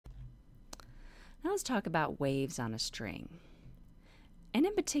Now let's talk about waves on a string. And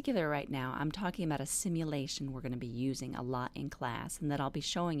in particular right now, I'm talking about a simulation we're going to be using a lot in class, and that I'll be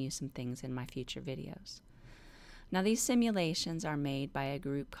showing you some things in my future videos. Now these simulations are made by a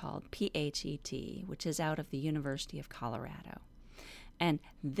group called PhET, which is out of the University of Colorado. And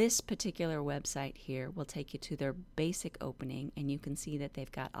this particular website here will take you to their basic opening, and you can see that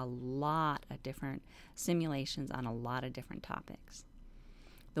they've got a lot of different simulations on a lot of different topics.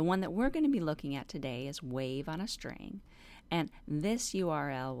 The one that we're going to be looking at today is wave on a string, and this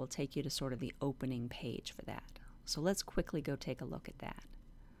URL will take you to sort of the opening page for that. So let's quickly go take a look at that.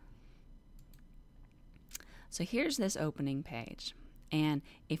 So here's this opening page, and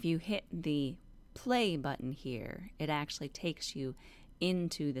if you hit the play button here, it actually takes you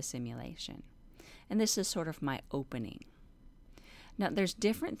into the simulation. And this is sort of my opening. Now there's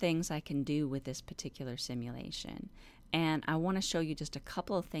different things I can do with this particular simulation, and I want to show you just a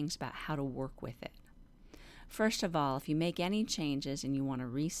couple of things about how to work with it. First of all, if you make any changes and you want to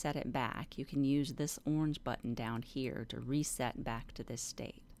reset it back, you can use this orange button down here to reset back to this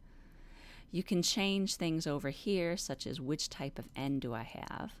state. You can change things over here, such as which type of end do I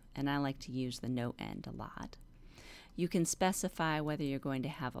have, and I like to use the no end a lot. You can specify whether you're going to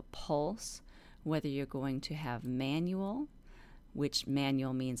have a pulse, whether you're going to have manual, which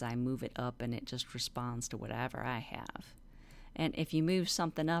manual means I move it up and it just responds to whatever I have. And if you move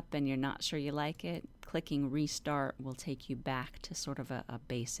something up and you're not sure you like it, clicking restart will take you back to sort of a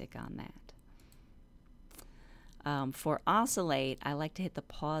basic on that. For oscillate, I like to hit the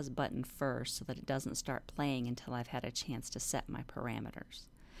pause button first so that it doesn't start playing until I've had a chance to set my parameters.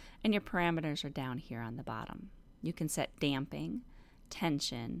 And your parameters are down here on the bottom. You can set damping,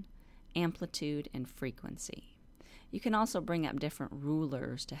 tension, amplitude, and frequency. You can also bring up different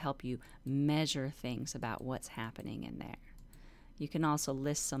rulers to help you measure things about what's happening in there. You can also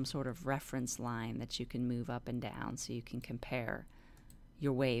list some sort of reference line that you can move up and down so you can compare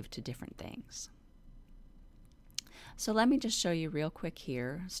your wave to different things. So let me just show you real quick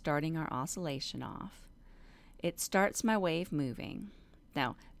here, starting our oscillation off. It starts my wave moving.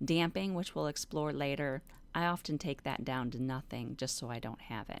 Now, damping, which we'll explore later, I often take that down to nothing just so I don't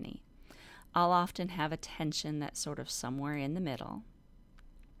have any. I'll often have a tension that's sort of somewhere in the middle.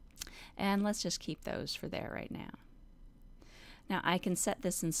 And let's just keep those for there right now. Now I can set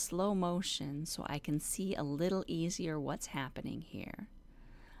this in slow motion so I can see a little easier what's happening here.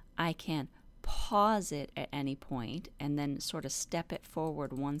 I can pause it at any point and then sort of step it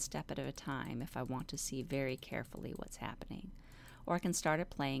forward one step at a time if I want to see very carefully what's happening. Or I can start it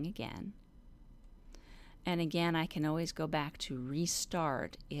playing again. And again, I can always go back to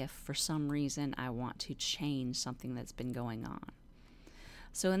restart if for some reason I want to change something that's been going on.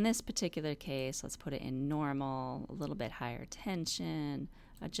 So in this particular case, let's put it in normal, a little bit higher tension,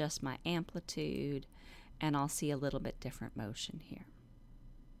 adjust my amplitude, and I'll see a little bit different motion here.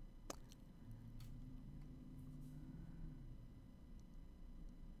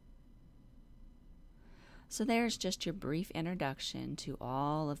 So there's just your brief introduction to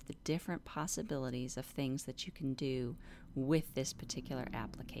all of the different possibilities of things that you can do with this particular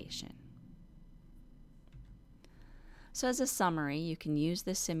application. So as a summary, you can use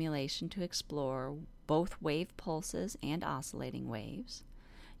this simulation to explore both wave pulses and oscillating waves.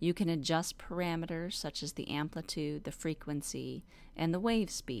 You can adjust parameters such as the amplitude, the frequency, and the wave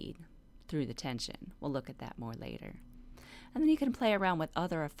speed through the tension. We'll look at that more later. And then you can play around with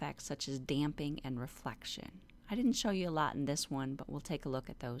other effects such as damping and reflection. I didn't show you a lot in this one, but we'll take a look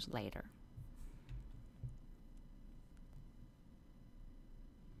at those later.